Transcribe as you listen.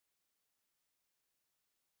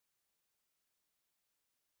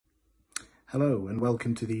Hello and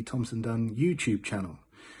welcome to the Thompson Dunn YouTube channel.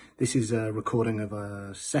 This is a recording of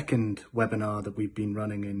a second webinar that we've been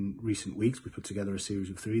running in recent weeks. We put together a series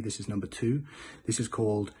of 3. This is number 2. This is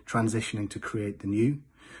called Transitioning to Create the New.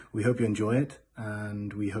 We hope you enjoy it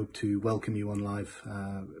and we hope to welcome you on live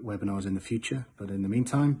webinars in the future. But in the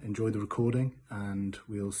meantime, enjoy the recording and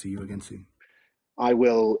we'll see you again soon. I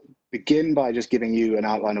will begin by just giving you an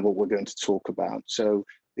outline of what we're going to talk about. So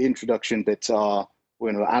the introduction bits are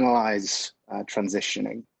we're going to analyze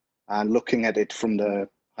transitioning and looking at it from the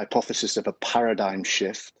hypothesis of a paradigm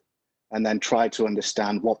shift, and then try to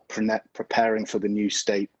understand what preparing for the new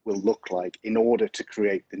state will look like in order to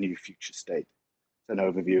create the new future state. It's an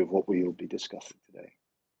overview of what we will be discussing today.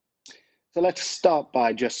 So let's start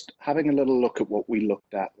by just having a little look at what we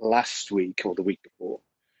looked at last week or the week before,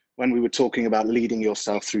 when we were talking about leading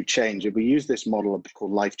yourself through change. And we used this model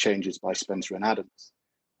called Life Changes by Spencer and Adams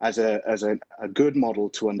as a good model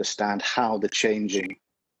to understand how the changing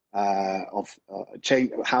how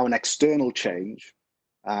an external change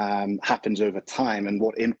happens over time and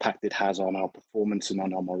what impact it has on our performance and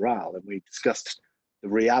on our morale. And we discussed the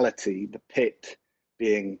reality, the pit,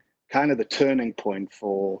 being kind of the turning point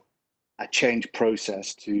for a change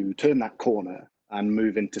process to turn that corner and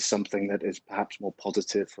move into something that is perhaps more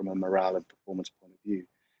positive from a morale and performance point of view,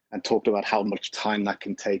 and talked about how much time that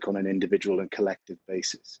can take on an individual and collective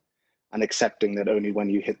basis, and accepting that only when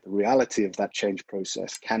you hit the reality of that change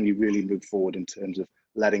process can you really move forward in terms of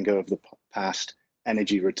letting go of the past,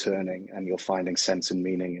 energy returning, and you're finding sense and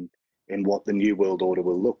meaning in what the new world order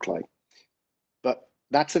will look like. But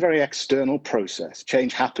that's a very external process.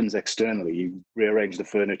 Change happens externally. You rearrange the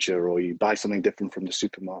furniture or you buy something different from the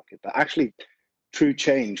supermarket. But actually, true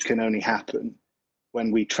change can only happen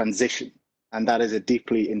when we transition. And that is a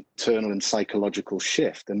deeply internal and psychological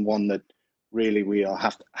shift, and one that really we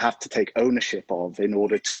have to take ownership of in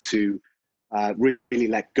order to really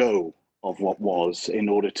let go of what was in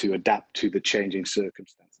order to adapt to the changing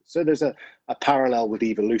circumstances. So there's a parallel with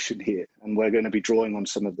evolution here, and we're going to be drawing on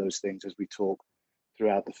some of those things as we talk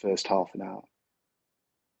throughout the first half an hour.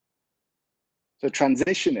 So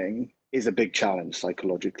transitioning is a big challenge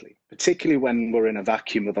psychologically, particularly when we're in a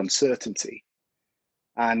vacuum of uncertainty.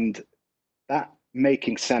 And that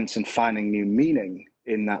making sense and finding new meaning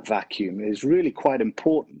in that vacuum is really quite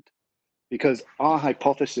important, because our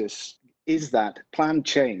hypothesis is that planned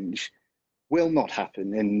change will not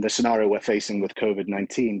happen in the scenario we're facing with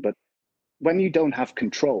COVID-19. But when you don't have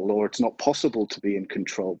control, or it's not possible to be in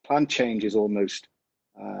control, planned change is almost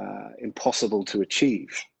impossible to achieve.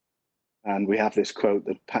 And we have this quote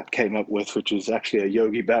that Pat came up with, which is actually a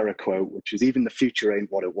Yogi Berra quote, which is, even the future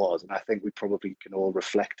ain't what it was. And I think we probably can all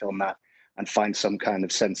reflect on that and find some kind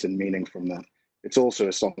of sense and meaning from that. It's also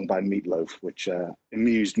a song by Meatloaf, which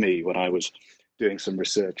amused me when I was doing some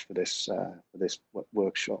research for this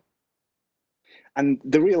workshop. And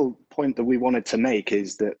the real point that we wanted to make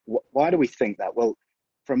is that why do we think that? Well,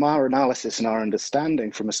 from our analysis and our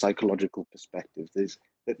understanding from a psychological perspective, is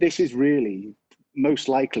that this is really most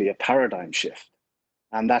likely a paradigm shift.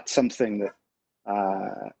 And that's something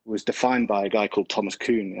that was defined by a guy called Thomas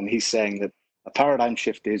Kuhn. And he's saying that a paradigm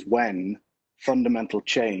shift is when fundamental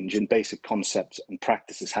change in basic concepts and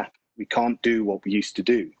practices happen. We can't do what we used to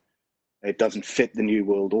do. It doesn't fit the new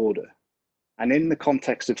world order. And in the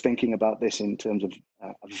context of thinking about this in terms of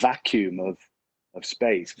a vacuum of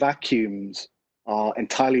space, vacuums are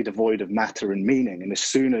entirely devoid of matter and meaning. And as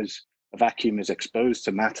soon as a vacuum is exposed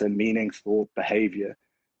to matter, meaning, thought, behavior,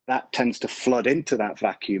 that tends to flood into that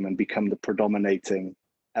vacuum and become the predominating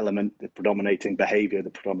element, the predominating behavior,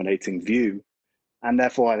 the predominating view. And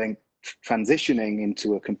therefore, I think transitioning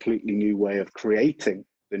into a completely new way of creating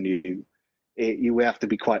the new, we have to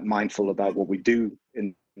be quite mindful about what we do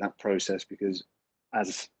in that process, because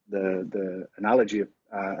as the analogy of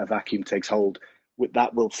a vacuum takes hold,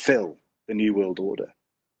 that will fill the new world order.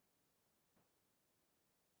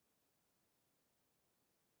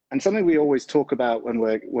 And something we always talk about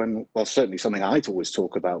well, certainly something I always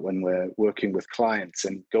talk about when we're working with clients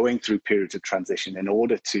and going through periods of transition in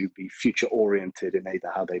order to be future oriented in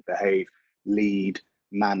either how they behave, lead,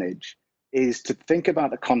 manage, is to think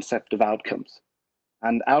about the concept of outcomes.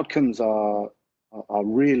 And outcomes are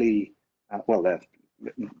really, well, they're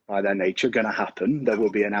by their nature going to happen. There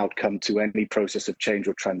will be an outcome to any process of change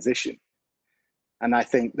or transition. And I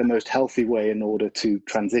think the most healthy way in order to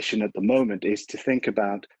transition at the moment is to think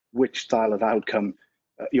about which style of outcome,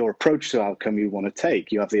 your approach to outcome you want to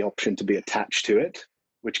take. You have the option to be attached to it,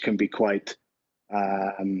 which can be quite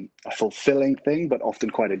a fulfilling thing, but often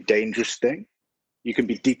quite a dangerous thing. You can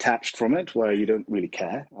be detached from it, where you don't really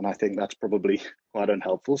care. And I think that's probably quite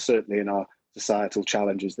unhelpful, certainly in our societal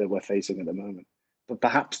challenges that we're facing at the moment. But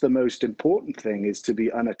perhaps the most important thing is to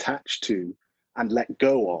be unattached to and let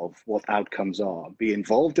go of what outcomes are, be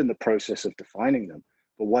involved in the process of defining them,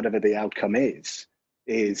 but whatever the outcome is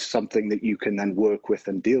something that you can then work with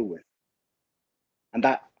and deal with. And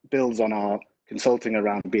that builds on our consulting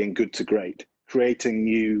around being good to great, creating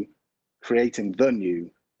the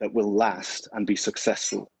new that will last and be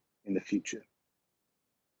successful in the future.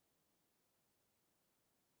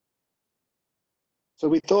 So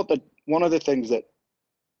we thought that one of the things that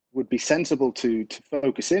would be sensible to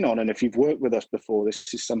focus in on, and if you've worked with us before,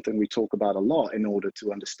 this is something we talk about a lot in order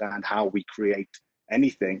to understand how we create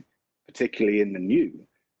anything, particularly in the new,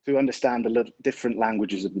 to understand the different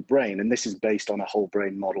languages of the brain. And this is based on a whole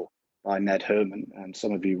brain model by Ned Herman. And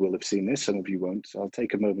some of you will have seen this, some of you won't. So I'll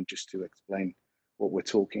take a moment just to explain what we're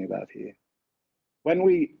talking about here. When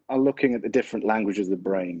we are looking at the different languages of the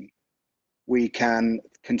brain, we can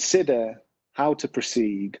consider how to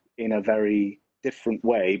proceed in a very different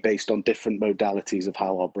way based on different modalities of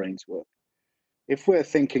how our brains work. If we're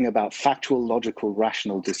thinking about factual, logical,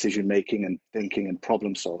 rational decision making and thinking and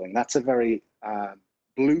problem solving, that's a very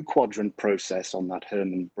blue quadrant process on that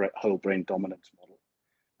Herman whole brain dominance model.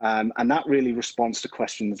 And that really responds to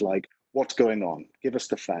questions like, what's going on? Give us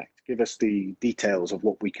the fact, give us the details of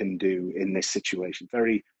what we can do in this situation.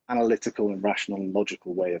 Very analytical and rational and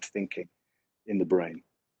logical way of thinking in the brain.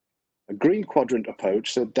 A green quadrant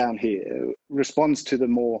approach, so down here, responds to the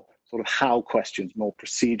more sort of how questions, more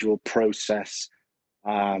procedural process,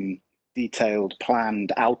 detailed,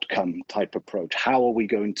 planned outcome type approach. How are we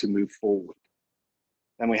going to move forward?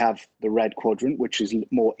 Then we have the red quadrant, which is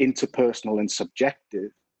more interpersonal and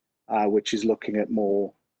subjective, which is looking at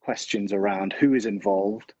more questions around who is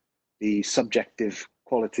involved, the subjective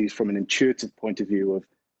qualities from an intuitive point of view of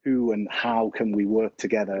who and how can we work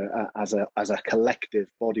together as a collective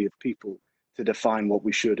body of people to define what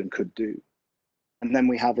we should and could do. And then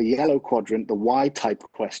we have a yellow quadrant, the why type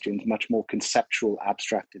of questions, much more conceptual,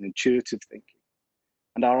 abstract, and intuitive thinking.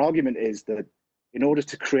 And our argument is that in order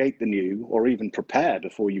to create the new, or even prepare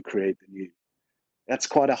before you create the new, that's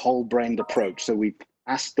quite a whole-brained approach. So we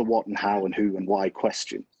ask the what and how and who and why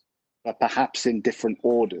questions, but perhaps in different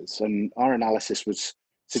orders. And our analysis was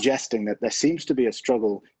suggesting that there seems to be a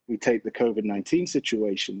struggle, we take the COVID-19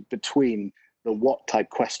 situation, between the what type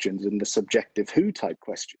questions and the subjective who type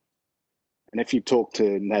questions. And if you talk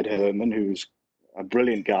to Ned Herman, who's a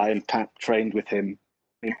brilliant guy, and Pat trained with him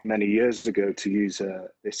many years ago to use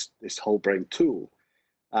this whole brain tool,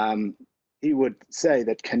 he would say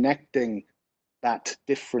that connecting that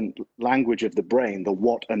different language of the brain, the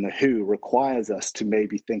what and the who, requires us to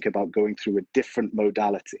maybe think about going through a different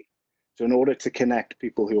modality. So in order to connect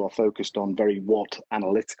people who are focused on very what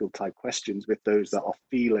analytical type questions with those that are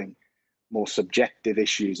feeling more subjective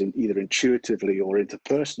issues, in either intuitively or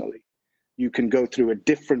interpersonally, you can go through a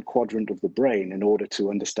different quadrant of the brain in order to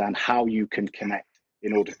understand how you can connect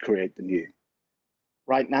in order to create the new.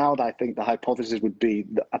 Right now, I think the hypothesis would be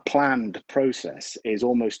that a planned process is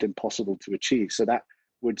almost impossible to achieve. So that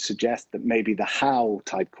would suggest that maybe the how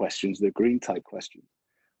type questions, the green type questions,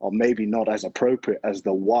 are maybe not as appropriate as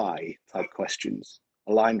the why type questions,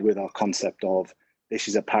 aligned with our concept of this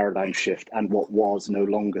is a paradigm shift and what was no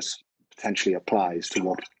longer potentially applies to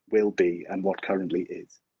what will be and what currently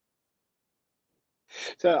is.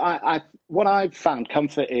 So what I've found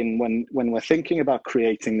comfort in when we're thinking about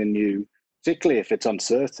creating the new, particularly if it's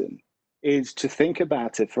uncertain, is to think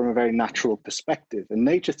about it from a very natural perspective. And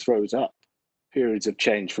nature throws up periods of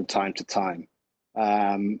change from time to time.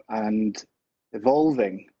 And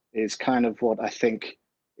evolving is kind of what I think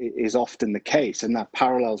is often the case. And that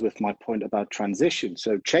parallels with my point about transition.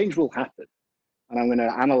 So change will happen. And I'm going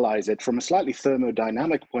to analyze it from a slightly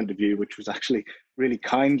thermodynamic point of view, which was actually really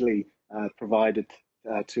kindly provided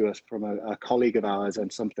to us from a colleague of ours,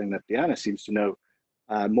 and something that Diana seems to know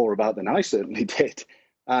more about than I certainly did.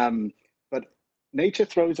 But nature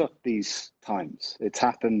throws up these times. It's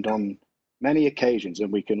happened on many occasions,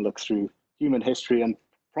 and we can look through human history and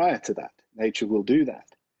prior to that, nature will do that.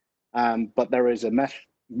 But there is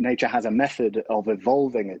nature has a method of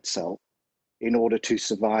evolving itself in order to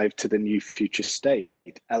survive to the new future state,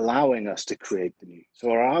 allowing us to create the new.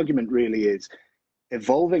 So our argument really is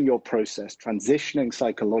evolving your process, transitioning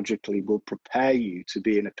psychologically will prepare you to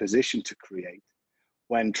be in a position to create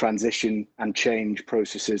when transition and change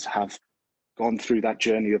processes have gone through that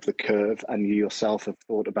journey of the curve, and you yourself have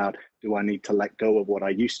thought about, do I need to let go of what I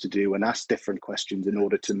used to do, and ask different questions in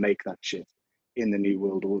order to make that shift in the new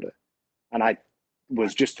world order. And I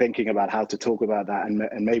was just thinking about how to talk about that,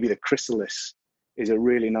 and maybe the chrysalis is a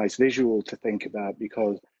really nice visual to think about,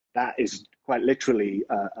 because that is quite literally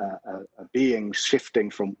a being shifting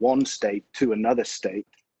from one state to another state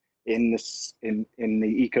in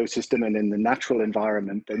the ecosystem and in the natural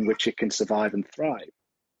environment in which it can survive and thrive.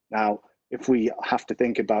 Now, if we have to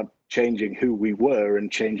think about changing who we were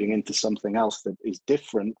and changing into something else that is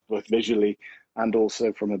different, both visually and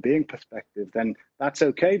also from a being perspective, then that's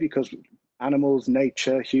okay, because animals,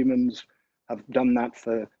 nature, humans have done that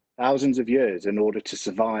for thousands of years in order to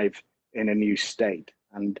survive in a new state.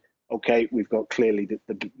 And okay, we've got clearly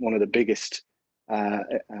one of the biggest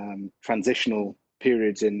transitional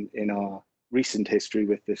periods in our recent history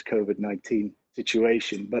with this COVID-19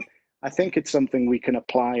 situation. But I think it's something we can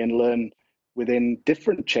apply and learn within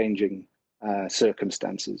different changing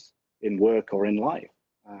circumstances in work or in life.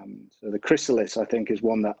 So the chrysalis, I think, is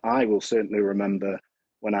one that I will certainly remember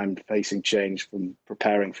when I'm facing change from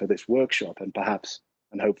preparing for this workshop, and perhaps,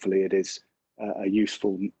 and hopefully it is a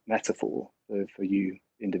useful metaphor for you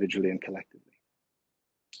individually and collectively.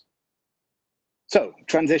 So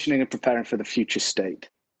transitioning and preparing for the future state.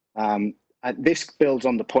 This builds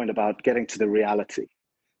on the point about getting to the reality.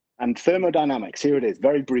 And thermodynamics, here it is,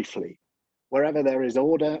 very briefly. Wherever there is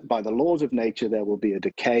order, by the laws of nature, there will be a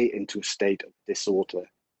decay into a state of disorder,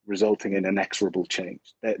 resulting in inexorable change.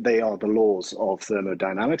 They are the laws of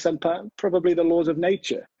thermodynamics and probably the laws of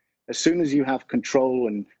nature. As soon as you have control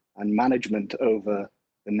and management over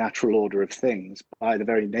the natural order of things, by the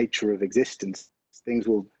very nature of existence, things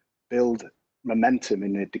will build momentum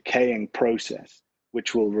in a decaying process,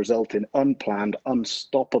 which will result in unplanned,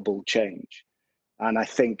 unstoppable change. And I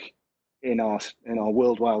think in our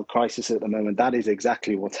worldwide crisis at the moment, that is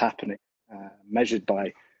exactly what's happening, measured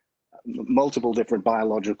by multiple different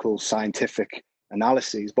biological, scientific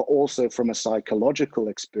analyses, but also from a psychological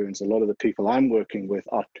experience. A lot of the people I'm working with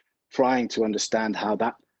are trying to understand how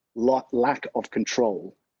that lack of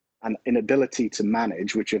control and inability to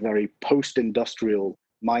manage, which are very post-industrial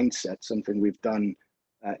mindset, something we've done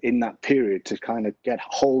in that period to kind of get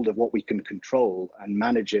hold of what we can control and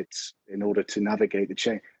manage it in order to navigate the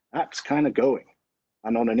change. That's kind of going.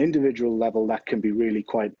 And on an individual level, that can be really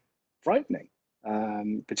quite frightening,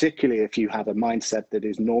 particularly if you have a mindset that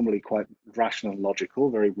is normally quite rational and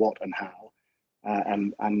logical, very what and how,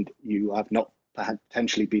 and you have not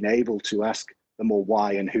potentially been able to ask the more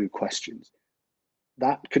why and who questions.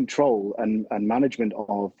 That control and management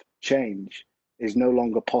of change is no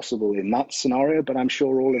longer possible in that scenario, but I'm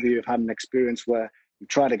sure all of you have had an experience where you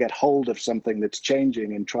try to get hold of something that's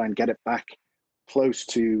changing and try and get it back close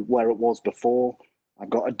to where it was before. I've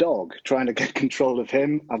got a dog, trying to get control of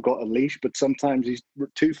him. I've got a leash, but sometimes he's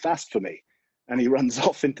too fast for me and he runs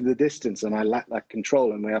off into the distance and I lack that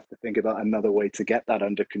control, and we have to think about another way to get that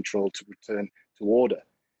under control to return to order.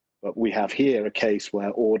 But we have here a case where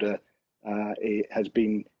order it has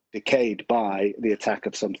been decayed by the attack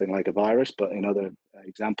of something like a virus, but in other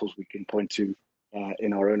examples we can point to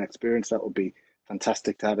in our own experience. That would be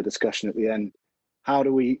fantastic to have a discussion at the end. How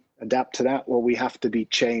do we adapt to that? Well, we have to be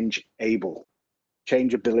change able.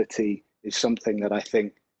 Changeability is something that I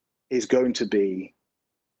think is going to be,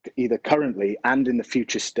 either currently and in the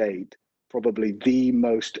future state, probably the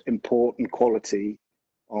most important quality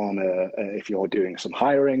on if you're doing some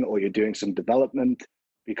hiring or you're doing some development,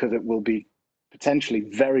 because it will be potentially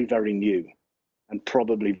very, very new, and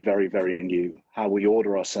probably very, very new, how we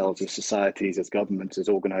order ourselves as societies, as governments, as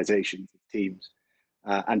organizations, as teams.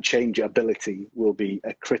 And changeability will be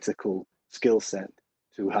a critical skill set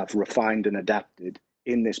to have refined and adapted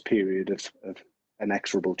in this period of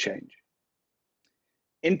inexorable change.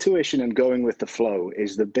 Intuition and going with the flow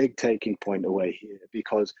is the big taking point away here,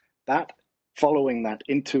 because that following that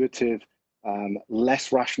intuitive,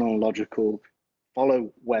 less rational and logical,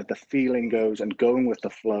 follow where the feeling goes and going with the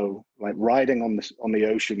flow, like riding on the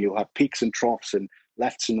ocean, you'll have peaks and troughs and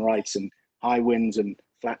lefts and rights and high winds and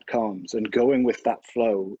flat calms, and going with that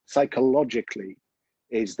flow psychologically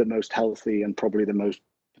is the most healthy and probably the most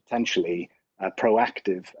potentially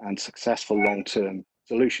proactive and successful long-term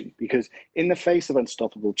solution. Because in the face of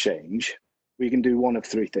unstoppable change, we can do one of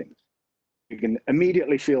three things. We can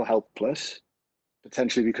immediately feel helpless,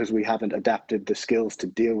 potentially because we haven't adapted the skills to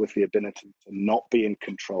deal with the ability to not be in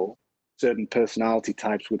control. Certain personality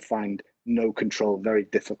types would find no control very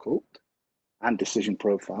difficult, and decision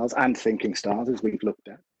profiles and thinking styles, as we've looked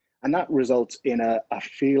at. And that results in a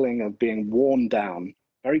feeling of being worn down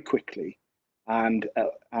very quickly. And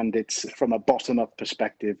it's from a bottom-up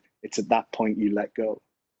perspective, it's at that point you let go.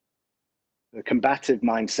 The combative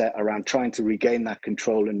mindset around trying to regain that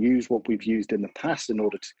control and use what we've used in the past in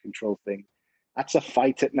order to control things, that's a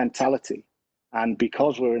fight it mentality. And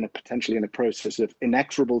because we're potentially in a process of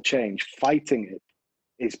inexorable change, fighting it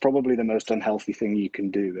is probably the most unhealthy thing you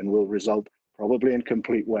can do, and will result probably in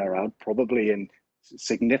complete wear out, probably in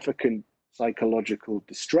significant psychological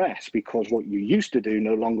distress, because what you used to do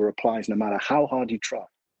no longer applies no matter how hard you try.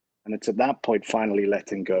 And it's at that point, finally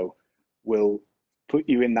letting go will put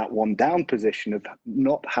you in that one down position of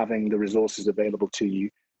not having the resources available to you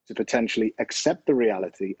to potentially accept the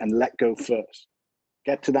reality and let go first.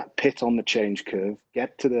 Get to that pit on the change curve,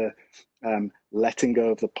 get to the letting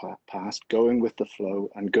go of the past, going with the flow,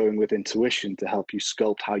 and going with intuition to help you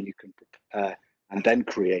sculpt how you can prepare and then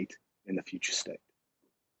create in the future state.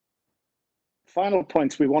 Final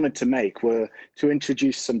points we wanted to make were to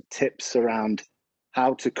introduce some tips around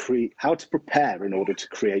how to prepare in order to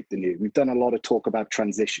create the new. We've done a lot of talk about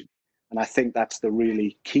transition, and I think that's the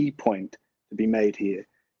really key point to be made here,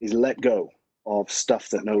 is let go of stuff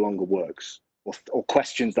that no longer works, or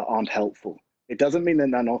questions that aren't helpful. It doesn't mean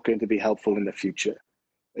that they're not going to be helpful in the future.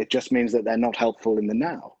 It just means that they're not helpful in the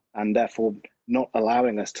now, and therefore not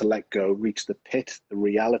allowing us to let go, reach the pit, the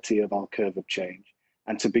reality of our curve of change,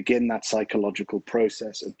 and to begin that psychological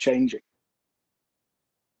process of changing.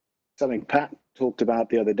 Something Pat talked about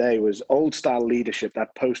the other day was old style leadership,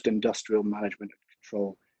 that post-industrial management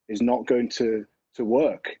control, is not going to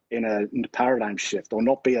work in a paradigm shift, or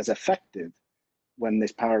not be as effective when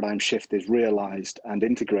this paradigm shift is realized and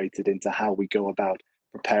integrated into how we go about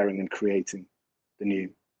preparing and creating the new.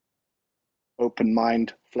 Open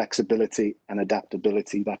mind, flexibility, and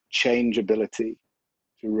adaptability, that changeability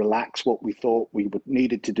to relax what we thought we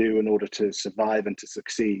needed to do in order to survive and to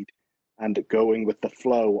succeed, and going with the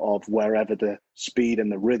flow of wherever the speed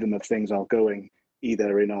and the rhythm of things are going,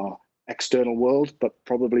 either in our external world, but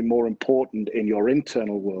probably more important in your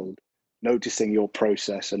internal world, noticing your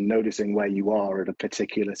process and noticing where you are at a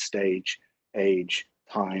particular stage, age,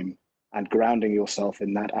 time, and grounding yourself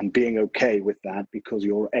in that and being okay with that, because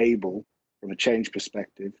you're able, from a change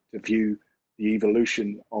perspective, to view the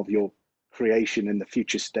evolution of your creation in the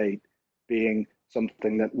future state being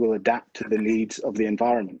something that will adapt to the needs of the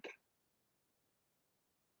environment.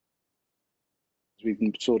 As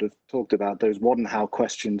we've sort of talked about, those what and how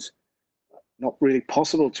questions, not really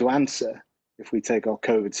possible to answer if we take our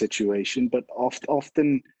COVID situation, but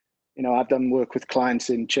often, you know, I've done work with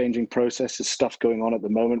clients in changing processes, stuff going on at the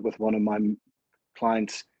moment with one of my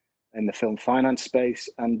clients in the film finance space,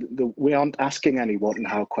 and we aren't asking any what and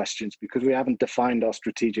how questions because we haven't defined our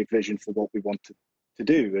strategic vision for what we want to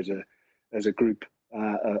do as a group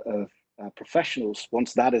of professionals.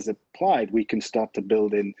 Once that is applied, we can start to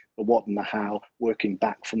build in the what and the how, working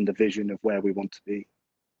back from the vision of where we want to be.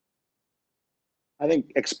 I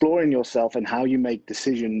think exploring yourself and how you make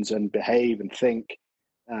decisions and behave and think,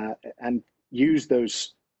 and use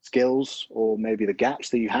those skills or maybe the gaps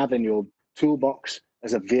that you have in your toolbox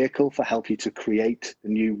as a vehicle for help you to create the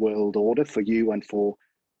new world order for you and for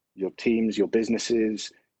your teams, your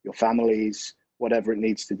businesses, your families, whatever it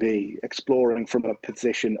needs to be. Exploring from a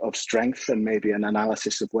position of strength and maybe an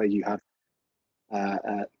analysis of where you have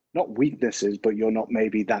not weaknesses, but you're not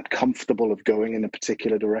maybe that comfortable of going in a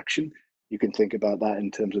particular direction. You can think about that in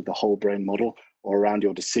terms of the whole brain model, or around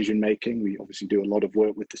your decision making. We obviously do a lot of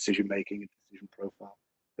work with decision making and decision profile.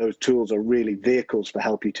 Those tools are really vehicles for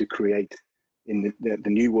help you to create in the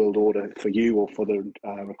new world order for you, or for the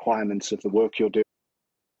requirements of the work you're doing.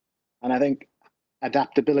 And I think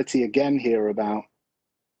adaptability again here, about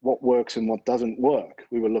what works and what doesn't work.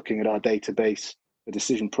 We were looking at our database for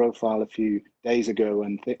decision profile a few days ago,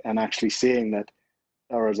 and actually seeing that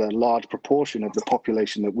there is a large proportion of the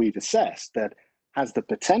population that we've assessed that has the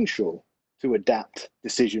potential to adapt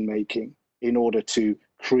decision making in order to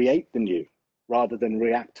create the new, rather than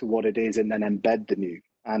react to what it is and then embed the new.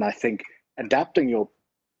 And I think adapting your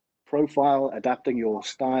profile, adapting your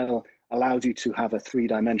style, allows you to have a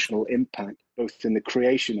three-dimensional impact, both in the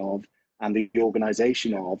creation of and the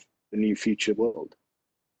organization of the new future world.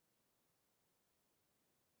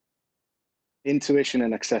 Intuition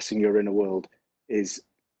and accessing your inner world is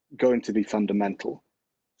going to be fundamental.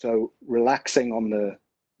 So relaxing on the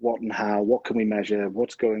what and how, what can we measure,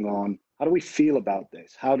 what's going on, how do we feel about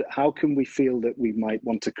this? How can we feel that we might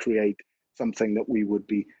want to create something that we would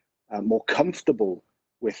be more comfortable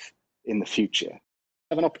with in the future?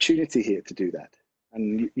 Have an opportunity here to do that,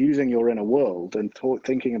 and using your inner world and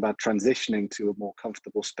thinking about transitioning to a more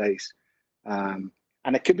comfortable space.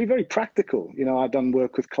 And it can be very practical. You know, I've done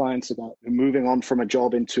work with clients about moving on from a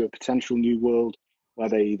job into a potential new world, where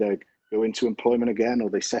they either go into employment again or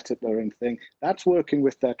they set up their own thing. That's working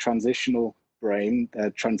with their transitional brain, their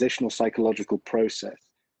transitional psychological process,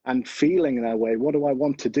 and feeling their way. What do I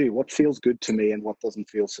want to do? What feels good to me and what doesn't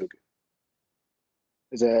feel so good?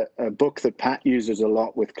 There's a book that Pat uses a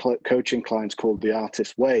lot with coaching clients called The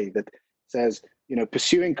Artist's Way that says,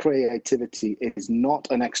 pursuing creativity is not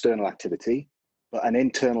an external activity, but an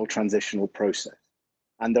internal transitional process.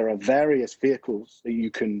 And there are various vehicles that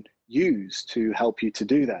you can use to help you to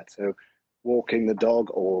do that. So walking the dog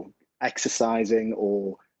or exercising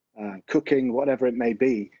or cooking, whatever it may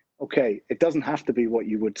be. Okay, it doesn't have to be what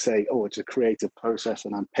you would say, oh, it's a creative process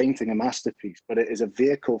and I'm painting a masterpiece, but it is a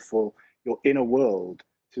vehicle for your inner world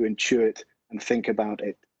to intuit and think about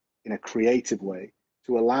it in a creative way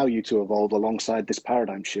to allow you to evolve alongside this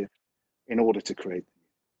paradigm shift in order to create.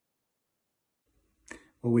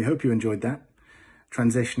 Well, we hope you enjoyed that.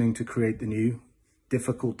 Transitioning to create the new,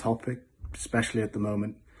 difficult topic, especially at the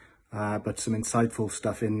moment, but some insightful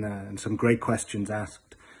stuff in there and some great questions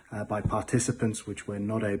asked by participants, which we're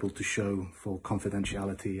not able to show for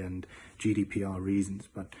confidentiality and GDPR reasons,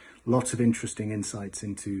 but lots of interesting insights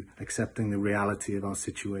into accepting the reality of our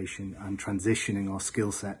situation and transitioning our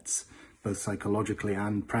skill sets, both psychologically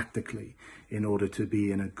and practically, in order to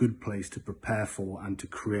be in a good place to prepare for and to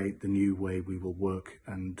create the new way we will work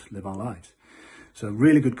and live our lives. So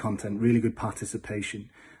really good content, really good participation,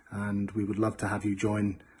 and we would love to have you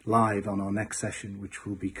join live on our next session, which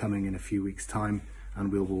will be coming in a few weeks' time,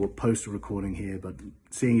 and we'll post a recording here, but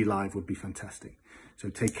seeing you live would be fantastic. So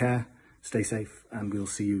take care, stay safe, and we'll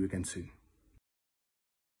see you again soon.